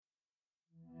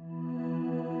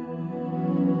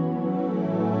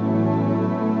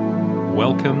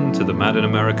Welcome to the Mad in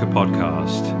America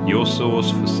podcast, your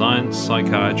source for science,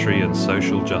 psychiatry, and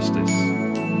social justice.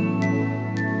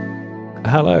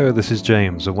 Hello, this is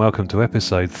James, and welcome to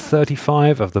episode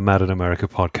 35 of the Mad in America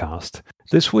podcast.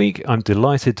 This week, I'm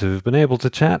delighted to have been able to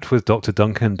chat with Dr.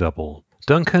 Duncan Double.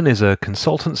 Duncan is a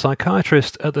consultant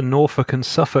psychiatrist at the Norfolk and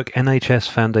Suffolk NHS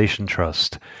Foundation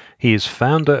Trust. He is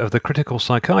founder of the Critical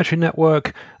Psychiatry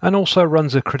Network and also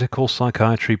runs a critical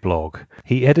psychiatry blog.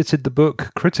 He edited the book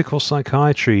Critical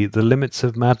Psychiatry, The Limits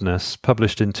of Madness,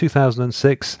 published in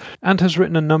 2006, and has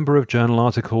written a number of journal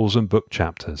articles and book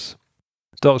chapters.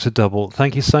 Dr. Double,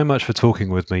 thank you so much for talking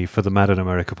with me for the Mad in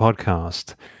America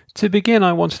podcast. To begin,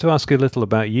 I wanted to ask you a little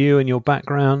about you and your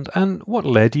background and what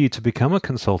led you to become a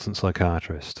consultant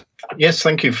psychiatrist. Yes,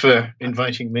 thank you for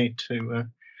inviting me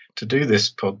to do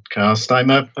this podcast. I'm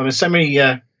a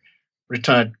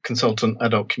semi-retired consultant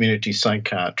adult community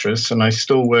psychiatrist, and I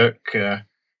still work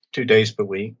 2 days per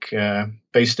week,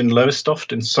 based in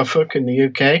Lowestoft in Suffolk in the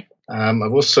UK.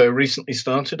 I've also recently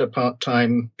started a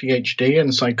part-time PhD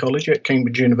in psychology at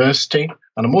Cambridge University,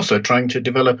 and I'm also trying to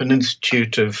develop an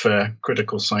institute of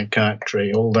critical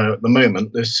psychiatry, although at the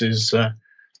moment this is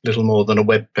little more than a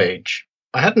web page.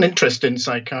 I had an interest in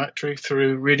psychiatry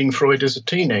through reading Freud as a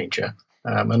teenager,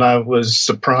 and I was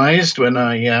surprised when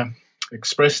I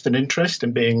expressed an interest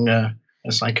in being a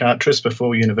psychiatrist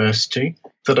before university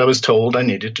that I was told I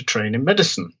needed to train in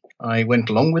medicine. I went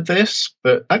along with this,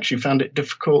 but actually found it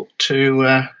difficult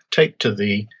to take to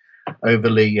the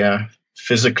overly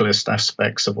physicalist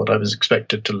aspects of what I was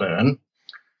expected to learn,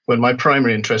 when my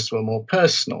primary interests were more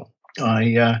personal.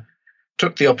 I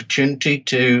took the opportunity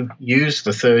to use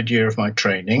the third year of my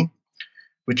training,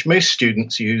 which most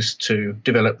students use to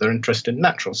develop their interest in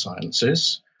natural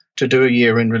sciences, to do a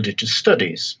year in religious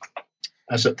studies,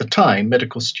 as at the time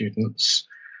medical students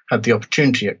had the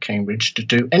opportunity at Cambridge to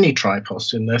do any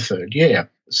tripos in their third year.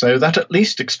 So that at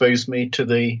least exposed me to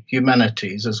the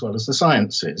humanities as well as the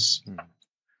sciences.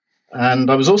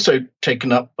 And I was also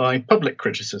taken up by public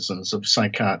criticisms of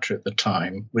psychiatry at the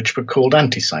time, which were called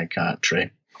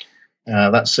anti-psychiatry.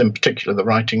 That's in particular the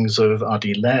writings of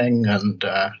R.D. Laing and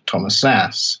Thomas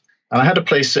Sass. And I had a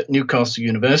place at Newcastle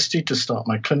University to start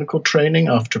my clinical training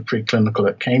after preclinical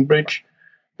at Cambridge,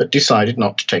 but decided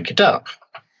not to take it up,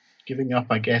 giving up,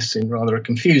 I guess, in rather a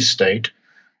confused state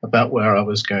about where I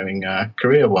was going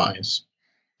career-wise.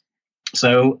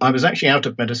 So I was actually out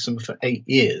of medicine for 8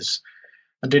 years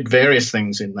and did various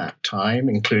things in that time,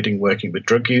 including working with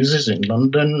drug users in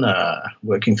London,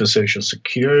 working for Social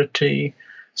Security,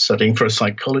 studying for a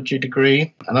psychology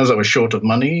degree. And as I was short of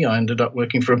money, I ended up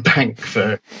working for a bank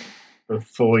for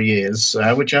 4 years,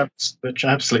 which I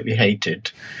absolutely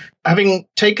hated. Having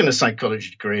taken a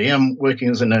psychology degree, I'm working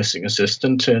as a nursing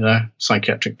assistant in a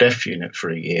psychiatric deaf unit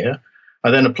for a year. I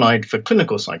then applied for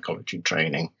clinical psychology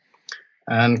training.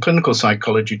 And clinical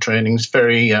psychology training is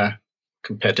very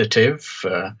competitive.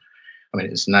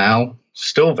 It's now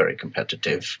still very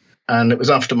competitive. And it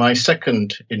was after my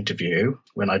second interview,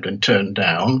 when I'd been turned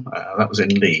down, that was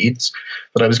in Leeds,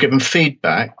 that I was given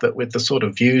feedback that with the sort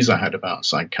of views I had about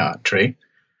psychiatry,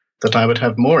 that I would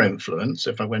have more influence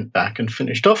if I went back and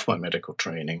finished off my medical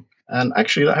training. And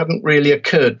actually, that hadn't really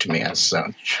occurred to me as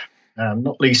such,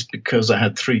 not least because I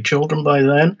had 3 children by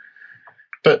then.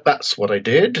 But that's what I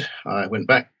did. I went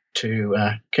back to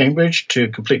Cambridge to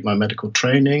complete my medical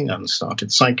training and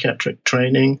started psychiatric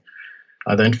training.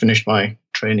 I then finished my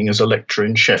training as a lecturer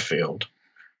in Sheffield.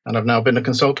 And I've now been a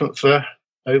consultant for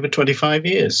over 25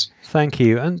 years. Thank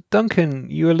you. And Duncan,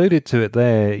 you alluded to it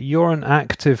there. You're an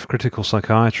active critical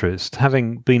psychiatrist,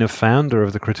 having been a founder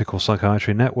of the Critical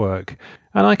Psychiatry Network.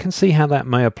 And I can see how that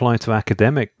may apply to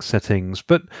academic settings,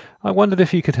 but I wondered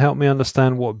if you could help me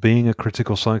understand what being a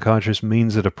critical psychiatrist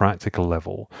means at a practical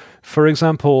level. For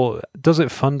example, does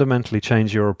it fundamentally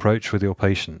change your approach with your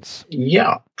patients?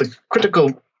 Yeah, the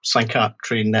Critical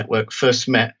Psychiatry Network first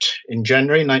met in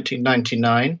January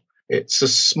 1999. It's a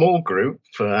small group.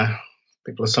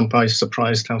 People are sometimes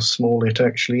surprised how small it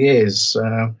actually is.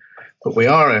 But we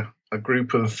are a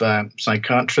group of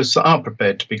psychiatrists that are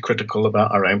prepared to be critical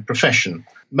about our own profession.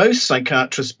 Most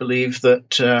psychiatrists believe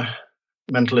that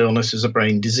mental illness is a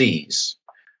brain disease.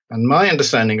 And my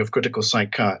understanding of critical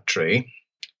psychiatry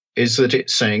is that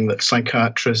it's saying that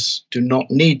psychiatrists do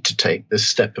not need to take this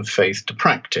step of faith to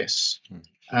practice.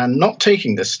 And not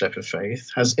taking this step of faith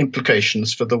has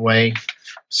implications for the way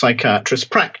psychiatrists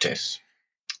practice.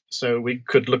 So we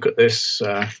could look at this,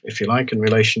 if you like, in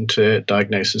relation to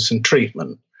diagnosis and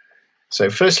treatment. So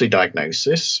firstly,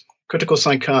 diagnosis. Critical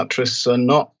psychiatrists are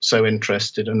not so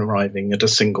interested in arriving at a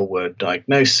single word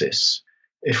diagnosis.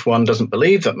 If one doesn't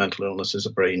believe that mental illness is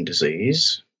a brain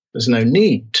disease, there's no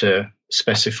need to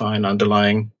specify an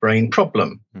underlying brain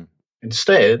problem.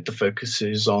 Instead, the focus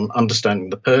is on understanding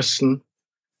the person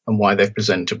and why they've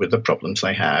presented with the problems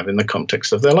they have in the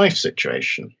context of their life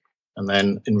situation. And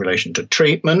then in relation to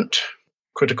treatment,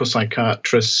 critical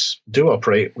psychiatrists do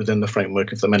operate within the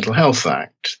framework of the Mental Health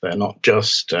Act. They're not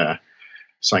just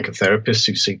psychotherapists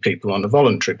who see people on a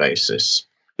voluntary basis,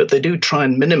 but they do try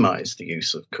and minimize the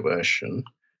use of coercion,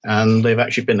 and they've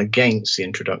actually been against the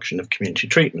introduction of community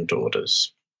treatment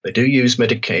orders. They do use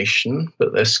medication,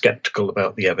 but they're skeptical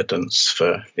about the evidence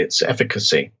for its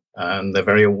efficacy, and they're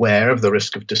very aware of the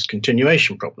risk of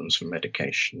discontinuation problems from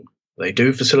medication. They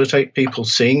do facilitate people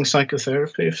seeing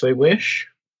psychotherapy if they wish,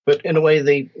 but in a way,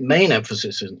 the main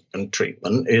emphasis in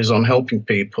treatment is on helping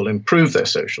people improve their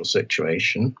social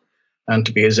situation and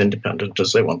to be as independent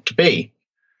as they want to be.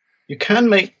 You can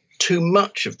make too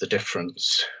much of the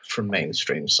difference from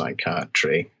mainstream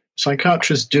psychiatry.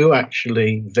 Psychiatrists do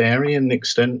actually vary in the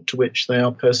extent to which they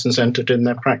are person-centered in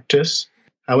their practice.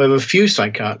 However, few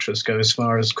psychiatrists go as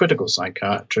far as critical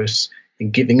psychiatrists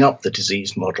in giving up the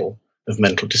disease model of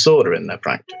mental disorder in their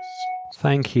practice.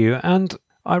 Thank you. And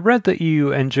I read that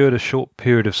you endured a short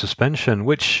period of suspension,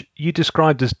 which you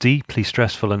described as deeply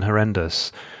stressful and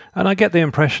horrendous. And I get the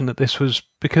impression that this was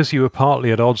because you were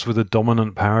partly at odds with a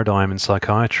dominant paradigm in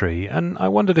psychiatry, and I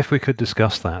wondered if we could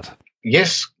discuss that.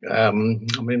 Yes, I'm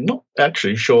not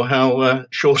actually sure how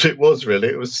short it was, really.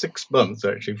 It was 6 months,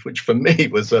 actually, which for me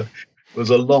was a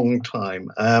long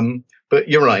time. But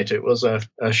you're right, it was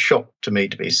a shock to me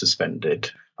to be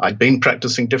suspended. I'd been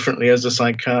practicing differently as a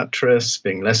psychiatrist,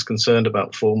 being less concerned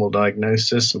about formal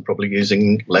diagnosis and probably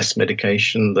using less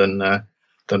medication than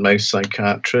most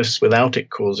psychiatrists without it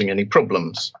causing any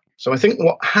problems. So I think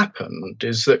what happened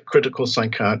is that critical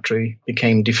psychiatry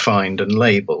became defined and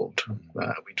labelled.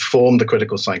 We'd formed the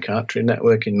Critical Psychiatry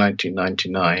Network in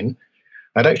 1999.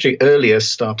 I'd actually earlier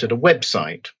started a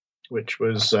website, which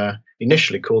was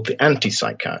initially called the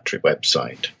Anti-Psychiatry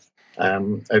website.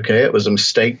 It was a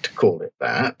mistake to call it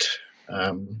that.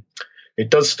 It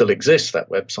does still exist, that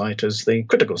website, as the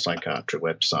Critical Psychiatry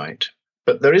website.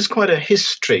 But there is quite a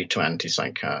history to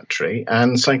anti-psychiatry,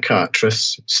 and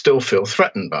psychiatrists still feel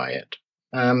threatened by it.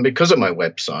 Because of my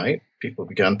website, people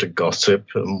began to gossip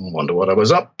and wonder what I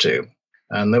was up to.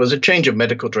 And there was a change of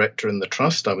medical director in the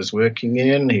trust I was working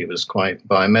in. He was quite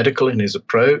biomedical in his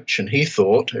approach, and he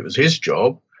thought it was his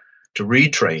job to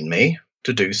retrain me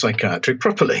to do psychiatry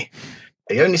properly.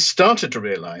 He only started to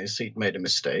realize he'd made a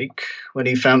mistake when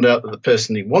he found out that the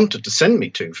person he wanted to send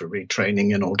me to for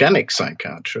retraining in organic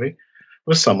psychiatry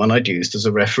was someone I'd used as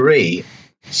a referee.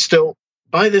 Still,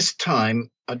 by this time,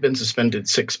 I'd been suspended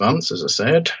 6 months, as I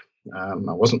said. I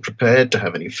wasn't prepared to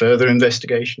have any further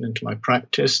investigation into my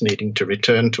practice, needing to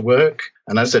return to work.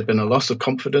 And as there'd been a loss of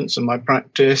confidence in my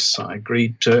practice, I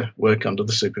agreed to work under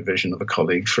the supervision of a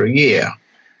colleague for a year.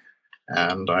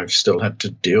 And I've still had to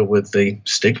deal with the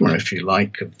stigma, if you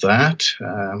like, of that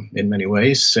in many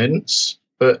ways since.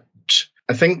 But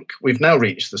I think we've now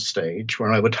reached the stage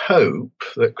where I would hope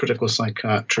that critical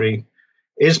psychiatry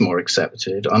is more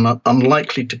accepted and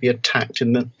unlikely to be attacked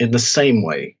in the same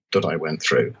way that I went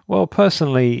through. Well,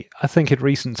 personally, I think in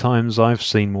recent times I've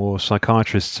seen more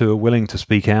psychiatrists who are willing to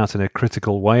speak out in a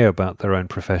critical way about their own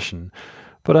profession.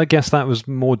 But I guess that was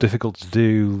more difficult to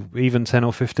do even 10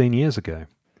 or 15 years ago.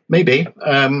 Maybe.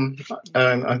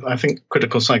 I think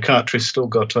critical psychiatry still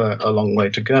got a long way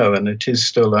to go, and it is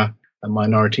still a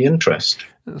minority interest.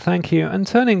 Thank you. And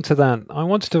turning to that, I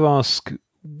wanted to ask,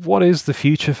 what is the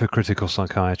future for critical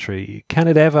psychiatry? Can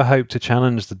it ever hope to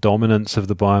challenge the dominance of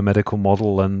the biomedical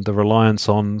model and the reliance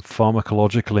on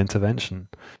pharmacological intervention?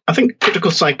 I think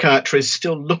critical psychiatry is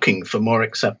still looking for more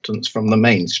acceptance from the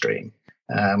mainstream.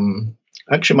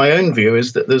 Actually, my own view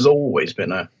is that there's always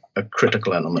been a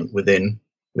critical element within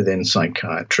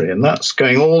psychiatry, and that's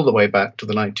going all the way back to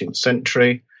the 19th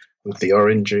century with the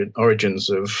origins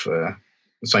of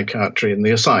psychiatry in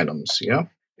the asylums. Yeah,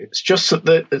 it's just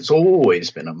that it's always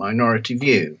been a minority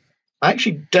view. I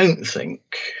actually don't think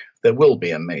there will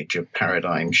be a major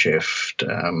paradigm shift,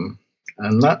 and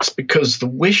that's because the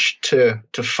wish to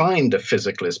find a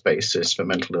physicalist basis for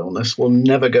mental illness will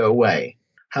never go away.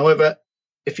 However,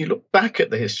 if you look back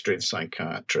at the history of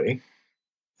psychiatry,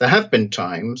 there have been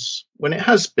times when it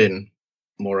has been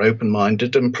more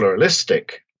open-minded and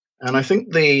pluralistic. And I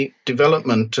think the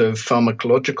development of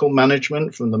pharmacological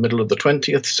management from the middle of the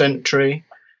 20th century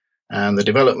and the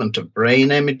development of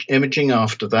brain imaging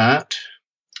after that,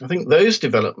 I think those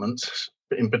developments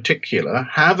in particular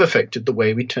have affected the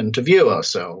way we tend to view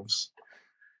ourselves.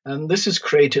 And this has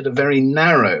created a very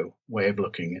narrow way of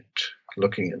looking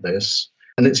at this.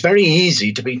 And it's very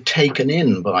easy to be taken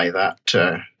in by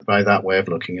that way of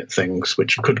looking at things,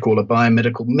 which you could call a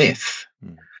biomedical myth.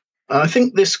 I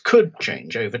think this could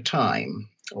change over time,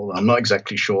 although I'm not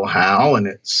exactly sure how. And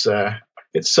it's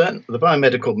certain the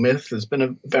biomedical myth has been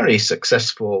a very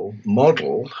successful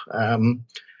model.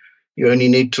 You only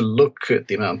need to look at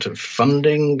the amount of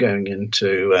funding going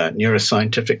into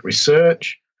neuroscientific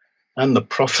research and the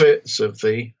profits of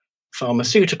the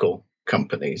pharmaceutical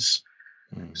companies.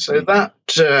 So that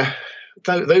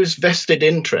those vested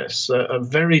interests are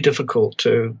very difficult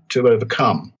to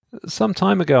overcome. Some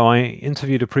time ago, I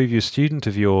interviewed a previous student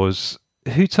of yours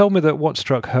who told me that what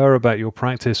struck her about your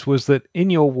practice was that in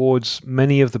your wards,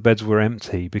 many of the beds were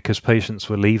empty because patients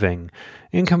were leaving,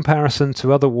 in comparison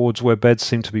to other wards where beds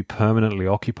seemed to be permanently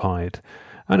occupied.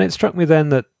 And it struck me then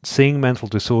that seeing mental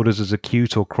disorders as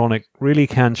acute or chronic really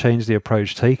can change the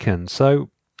approach taken.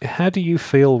 So how do you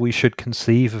feel we should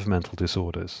conceive of mental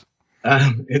disorders?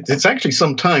 It's actually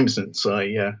some time since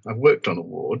I've worked on a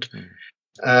ward.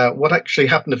 What actually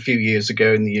happened a few years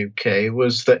ago in the UK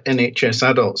was that NHS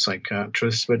adult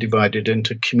psychiatrists were divided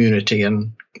into community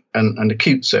and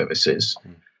acute services.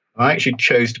 I actually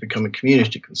chose to become a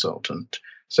community consultant.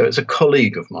 So it's a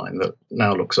colleague of mine that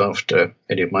now looks after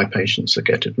any of my patients that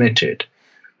get admitted.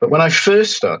 But when I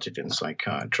first started in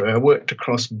psychiatry, I worked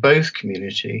across both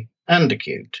community and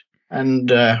acute.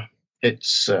 And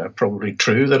it's probably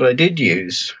true that I did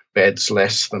use beds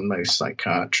less than most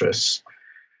psychiatrists.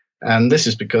 And this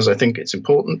is because I think it's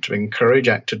important to encourage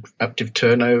active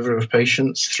turnover of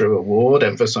patients through a ward,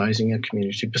 emphasizing a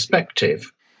community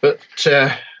perspective. But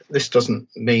this doesn't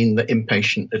mean that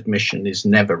inpatient admission is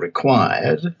never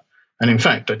required. And in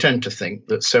fact, I tend to think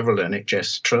that several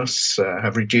NHS trusts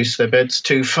have reduced their beds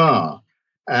too far.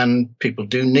 And people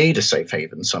do need a safe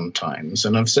haven sometimes.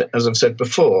 And as I've said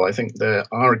before, I think there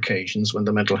are occasions when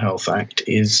the Mental Health Act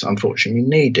is unfortunately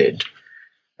needed.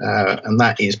 And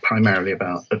that is primarily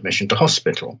about admission to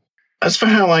hospital. As for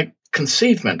how I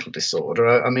conceive mental disorder,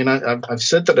 I've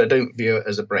said that I don't view it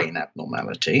as a brain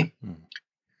abnormality.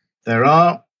 There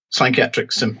are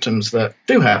psychiatric symptoms that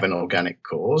do have an organic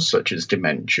cause, such as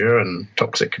dementia and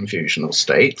toxic confusional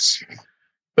states.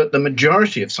 But the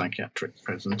majority of psychiatric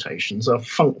presentations are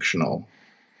functional.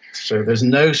 So there's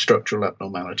no structural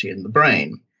abnormality in the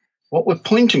brain. What we're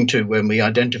pointing to when we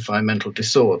identify mental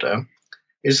disorder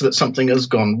is that something has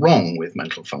gone wrong with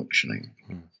mental functioning.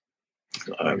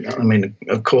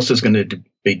 Of course, there's going to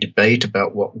be debate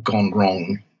about what gone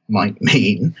wrong might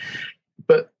mean,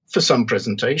 but for some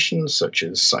presentations, such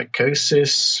as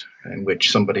psychosis, in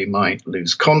which somebody might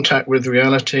lose contact with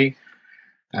reality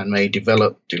and may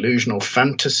develop delusional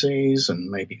fantasies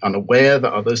and may be unaware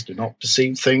that others do not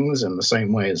perceive things in the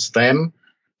same way as them,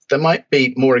 there might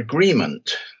be more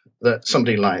agreement that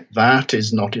somebody like that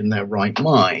is not in their right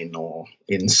mind or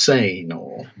insane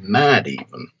or mad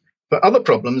even. But other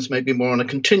problems may be more on a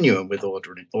continuum with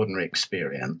ordinary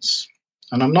experience.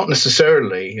 And I'm not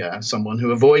necessarily someone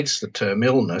who avoids the term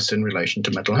illness in relation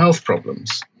to mental health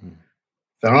problems.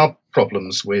 There are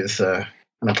problems with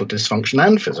mental dysfunction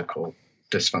and physical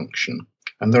dysfunction,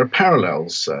 and there are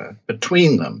parallels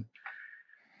between them.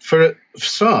 For a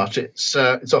start, it's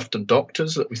often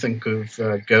doctors that we think of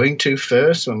going to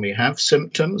first when we have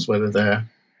symptoms, whether they're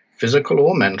physical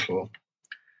or mental.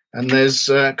 And there's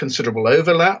considerable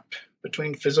overlap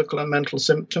between physical and mental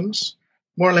symptoms.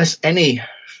 More or less any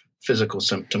physical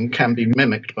symptom can be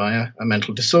mimicked by a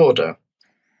mental disorder.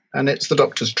 And it's the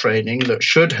doctor's training that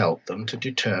should help them to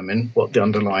determine what the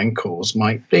underlying cause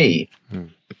might be.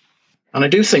 And I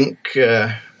do think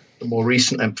the more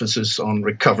recent emphasis on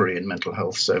recovery in mental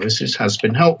health services has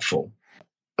been helpful.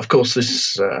 Of course,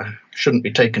 this shouldn't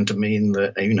be taken to mean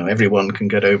that everyone can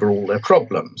get over all their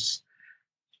problems.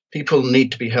 People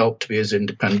need to be helped to be as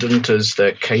independent as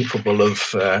they're capable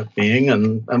of being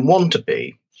and want to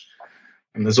be.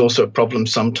 And there's also a problem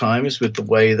sometimes with the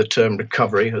way the term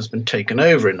recovery has been taken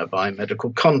over in a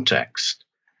biomedical context.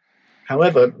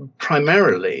 However,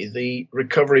 primarily, the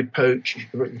recovery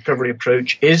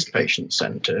approach is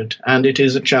patient-centered, and it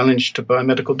is a challenge to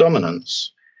biomedical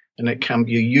dominance, and it can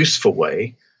be a useful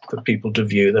way for people to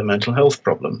view their mental health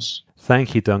problems.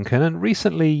 Thank you, Duncan. And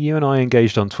recently, you and I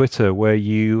engaged on Twitter, where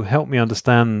you helped me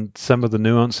understand some of the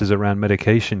nuances around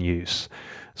medication use.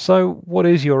 So what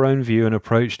is your own view and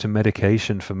approach to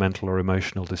medication for mental or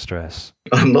emotional distress?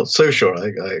 I'm not so sure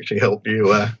I actually help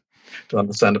you to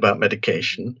understand about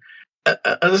medication. As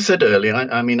I said earlier,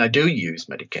 I do use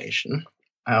medication.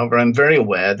 However, I'm very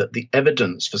aware that the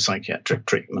evidence for psychiatric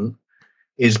treatment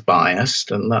is biased,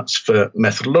 and that's for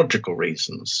methodological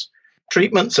reasons.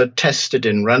 Treatments are tested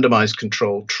in randomized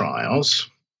controlled trials,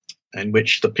 in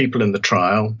which the people in the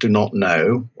trial do not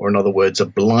know, or in other words, are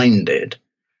blinded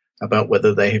about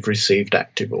whether they have received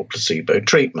active or placebo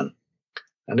treatment.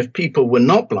 And if people were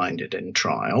not blinded in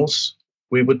trials,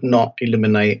 we would not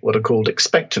eliminate what are called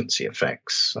expectancy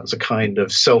effects. That's a kind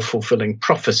of self-fulfilling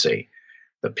prophecy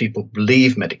that people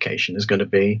believe medication is going to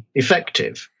be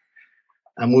effective.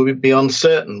 And we would be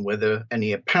uncertain whether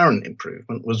any apparent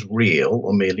improvement was real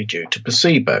or merely due to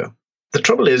placebo. The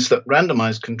trouble is that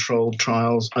randomized controlled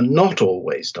trials are not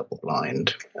always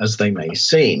double-blind, as they may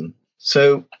seem.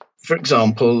 So, for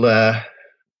example,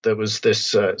 there was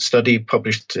this study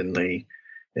published in the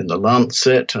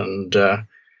Lancet, and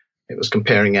it was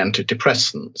comparing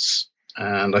antidepressants.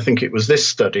 And I think it was this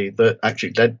study that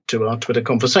actually led to our Twitter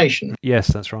conversation. Yes,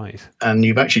 that's right. And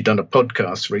you've actually done a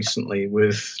podcast recently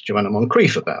with Joanna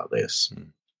Moncrief about this.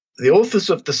 The authors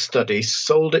of the study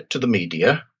sold it to the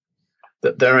media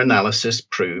that their analysis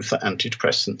proved that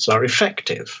antidepressants are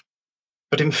effective.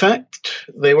 But in fact,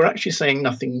 they were actually saying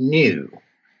nothing new.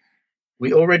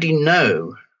 We already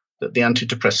know that the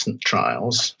antidepressant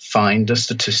trials find a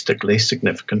statistically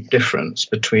significant difference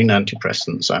between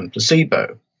antidepressants and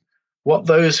placebo. What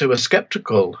those who are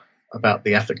skeptical about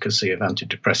the efficacy of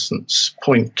antidepressants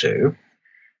point to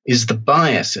is the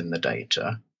bias in the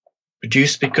data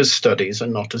produced because studies are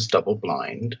not as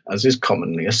double-blind as is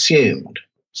commonly assumed.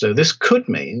 So this could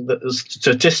mean that a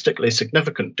statistically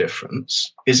significant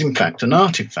difference is in fact an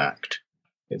artifact.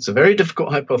 It's a very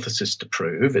difficult hypothesis to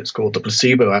prove. It's called the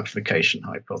placebo amplification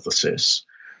hypothesis.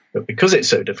 But because it's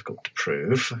so difficult to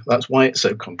prove, that's why it's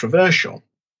so controversial.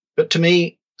 But to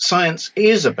me, science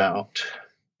is about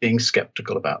being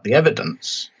skeptical about the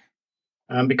evidence.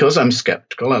 And because I'm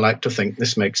skeptical, I like to think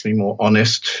this makes me more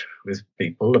honest with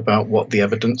people about what the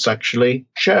evidence actually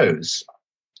shows.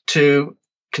 To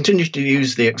continue to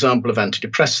use the example of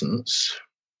antidepressants,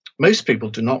 most people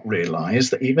do not realize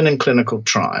that even in clinical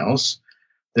trials,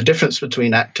 the difference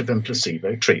between active and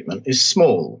placebo treatment is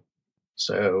small.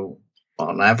 So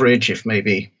on average, if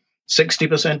maybe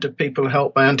 60% of people are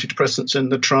helped by antidepressants in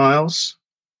the trials,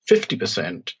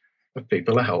 50% of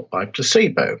people are helped by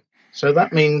placebo. So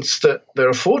that means that there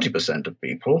are 40% of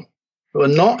people who are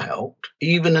not helped,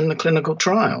 even in the clinical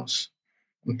trials.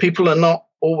 And people are not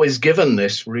always given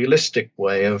this realistic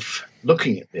way of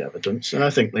looking at the evidence, and I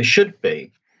think they should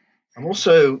be. I'm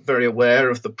also very aware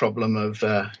of the problem of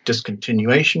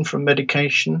discontinuation from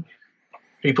medication.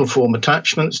 People form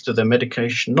attachments to their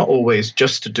medication, not always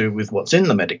just to do with what's in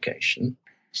the medication.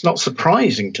 It's not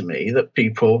surprising to me that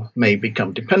people may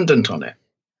become dependent on it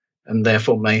and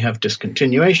therefore may have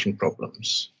discontinuation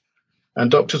problems.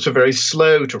 And doctors are very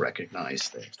slow to recognize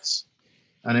this,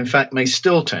 and in fact may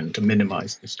still tend to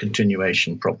minimize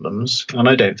discontinuation problems, and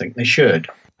I don't think they should.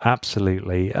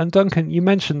 Absolutely. And Duncan, you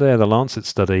mentioned there the Lancet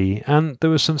study, and there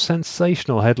were some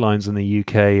sensational headlines in the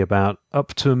UK about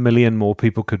up to 1 million more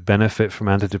people could benefit from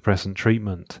antidepressant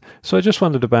treatment. So I just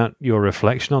wondered about your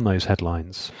reflection on those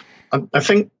headlines. I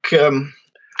think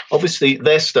obviously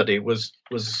their study was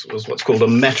what's called a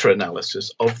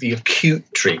meta-analysis of the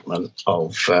acute treatment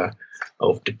of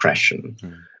depression.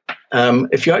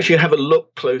 If you actually have a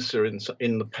look closer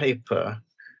in the paper,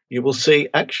 you will see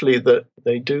actually that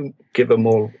they do give a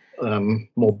more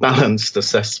balanced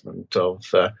assessment of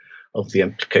the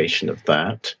implication of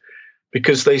that,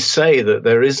 because they say that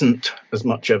there isn't as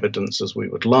much evidence as we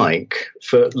would like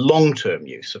for long-term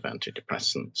use of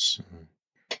antidepressants.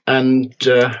 And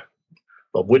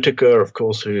Bob Whitaker, of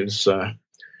course, who started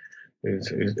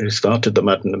the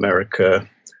Mad in America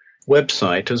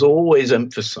website, has always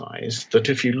emphasized that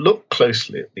if you look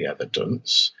closely at the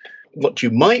evidence, what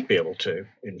you might be able to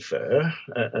infer,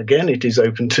 again, it is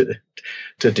open to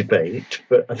debate,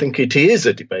 but I think it is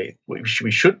a debate which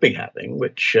we should be having,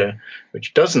 which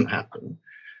doesn't happen.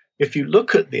 If you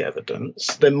look at the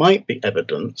evidence, there might be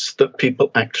evidence that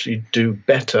people actually do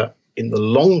better in the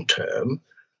long term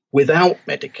without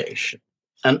medication.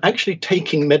 And actually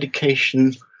taking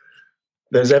medication,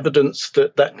 there's evidence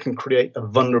that can create a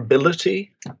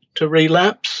vulnerability to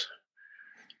relapse.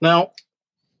 Now,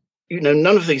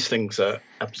 none of these things are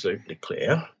absolutely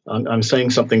clear. I'm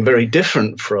saying something very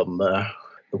different from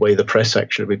the way the press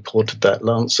actually reported that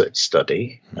Lancet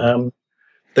study.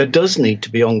 There does need to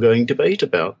be ongoing debate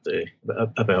about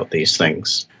these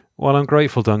things. Well, I'm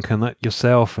grateful, Duncan, that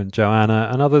yourself and Joanna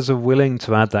and others are willing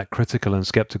to add that critical and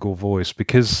skeptical voice,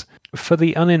 because for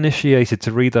the uninitiated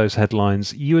to read those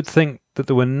headlines, you would think that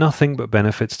there were nothing but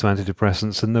benefits to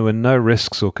antidepressants and there were no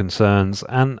risks or concerns.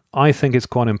 And I think it's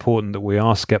quite important that we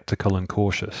are skeptical and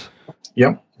cautious.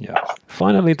 Yeah.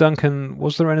 Finally, Duncan,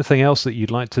 was there anything else that you'd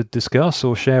like to discuss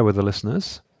or share with the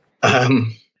listeners?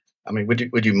 I mean,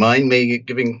 would you mind me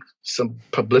giving some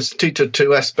publicity to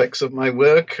two aspects of my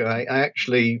work? I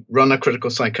actually run a critical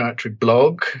psychiatry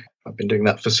blog. I've been doing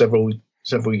that for several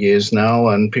years now,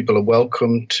 and people are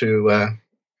welcome to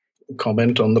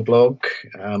comment on the blog.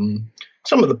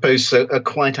 Some of the posts are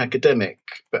quite academic,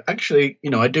 but actually,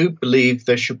 I do believe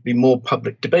there should be more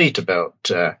public debate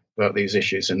about these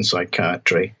issues in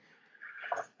psychiatry.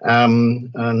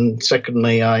 And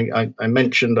secondly, I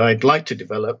mentioned I'd like to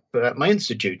develop my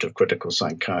Institute of Critical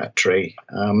Psychiatry.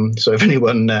 So if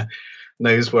anyone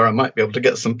knows where I might be able to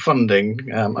get some funding,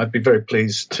 I'd be very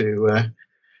pleased to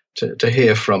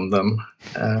hear from them.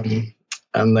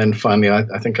 And then finally,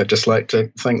 I think I'd just like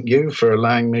to thank you for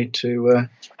allowing me to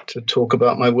talk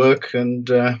about my work and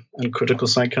critical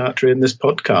psychiatry in this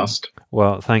podcast.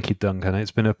 Well, thank you, Duncan. It's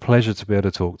been a pleasure to be able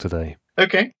to talk today.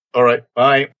 Okay. All right.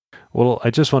 Bye. Well, I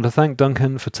just want to thank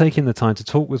Duncan for taking the time to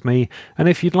talk with me, and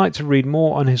if you'd like to read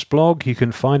more on his blog, you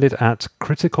can find it at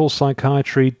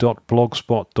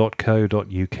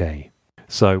criticalpsychiatry.blogspot.co.uk.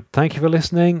 So, thank you for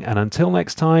listening, and until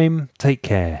next time, take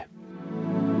care.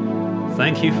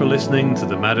 Thank you for listening to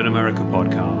the Mad in America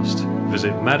podcast.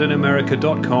 Visit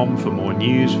madinamerica.com for more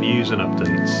news, views, and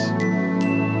updates.